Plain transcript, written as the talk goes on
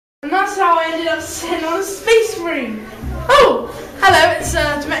And that's how I ended up sitting on a space room. Oh, hello, it's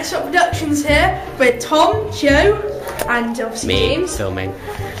Damekshopproductions here with Tom, Joe, and obviously James. Filming.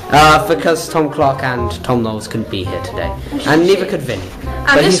 Because Tom Clark and Tom Knowles couldn't be here today. And neither could Vinny.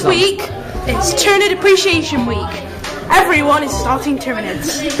 And this week, it's Tyranid Appreciation Week. Everyone is starting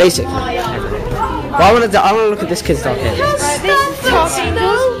Tyranids. Basically, everyone. Well, I want to look at this kid's doll here.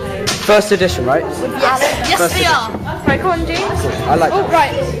 First edition, right? Yes, First they are. Right, go on, James. I like that.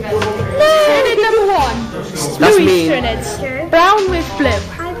 Right. Tyranid number 1. That's Louis mean. Tyranids. Brown with blue.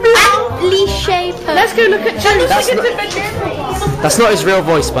 Let's go look at Joe's. That's not his real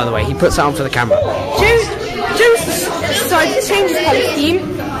voice, by the way. He puts that on for the camera. Joe's decided to change his colour scheme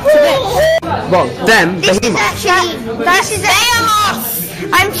to this. Well, them, Behemoth. This is Behemoth.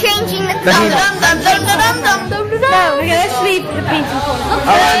 I'm changing the colour. No, okay, let's leave the painting corner.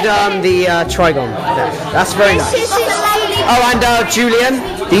 Oh, and the Trigon. That's very nice. Oh, and Julian.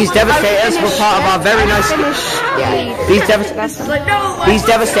 These Devastators were part of our very nice. Yeah. These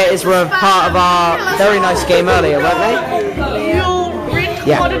Devastators were part of our very nice game earlier, weren't they?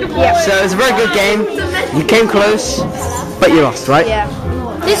 Yeah. So it was a very good game. You came close, but you lost, right? Yeah.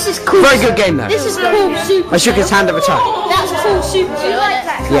 This is cool. Very good game though. This is cool super. I shook his hand every time. That's cool super. I like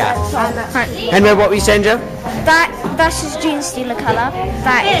that colour. Yeah. Right. Henry, what were you saying, Joe? That's his Gene Stealer colour.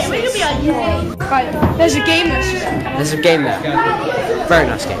 That is. Right, there's a game that's just. There's a game there. Very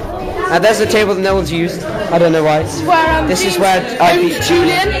nice game. There's a table that no one's used. I don't know why. This is where I beat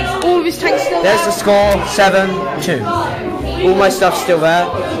Julian. All of his tanks still There's the score, 7-2. All my stuff's still there.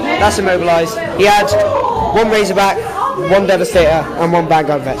 That's immobilised. He had 1 Razorback, 1 Devastator, and 1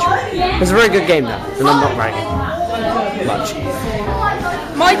 Vanguard Veteran. It was a very good game though, and I'm not bragging much.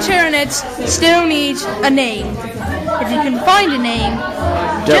 My Tyranids still need a name. If you can find a name,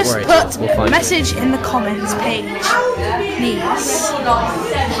 just put a message in the comments page. Please.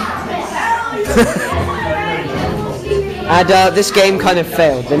 And this game kind of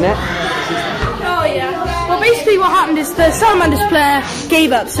failed, didn't it? Oh yeah. Well, basically what happened is the Salamanders player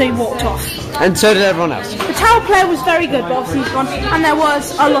gave up, so he walked off. And so did everyone else. The Tower player was very good, but obviously he's gone, and there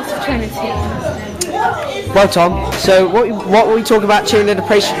was a lot of Tyranids here. Well, Tom, so what were we talking about Tyranid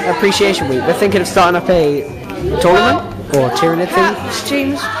Appreciation Week? We're thinking of starting up a tournament or Tyranid thing? Perhaps,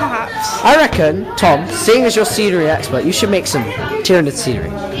 James, perhaps. I reckon, Tom, seeing as you're scenery expert, you should make some Tyranid scenery.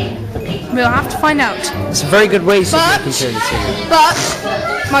 We'll have to find out. It's a very good way to make Tyranid scenery. But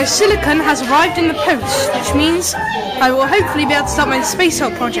my silicon has arrived in the post, which means I will hopefully be able to start my Space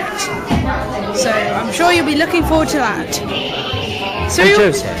Hub project. So I'm sure you'll be looking forward to that. So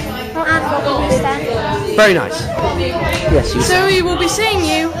Joe's here. Very nice. Yes, you So we will be seeing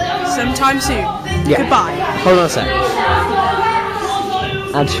you sometime soon. Yeah. Goodbye. Hold on a sec.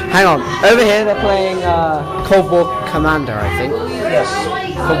 And hang on. Over here they're playing Cold War Commander, I think. Yes.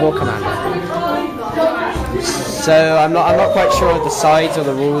 Cold War Commander. So I'm not quite sure of the sides or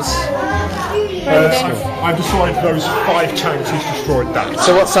the rules. I've destroyed those 5 tanks. He's destroyed that.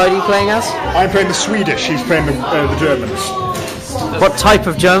 So what side are you playing as? I'm playing the Swedish. He's playing the Germans. What type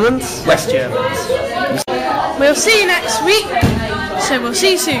of Germans? West Germans. We'll see you next week. So we'll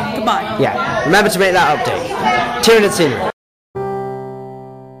see you soon. Goodbye. Yeah. Remember to make that update. Tyranid scenery.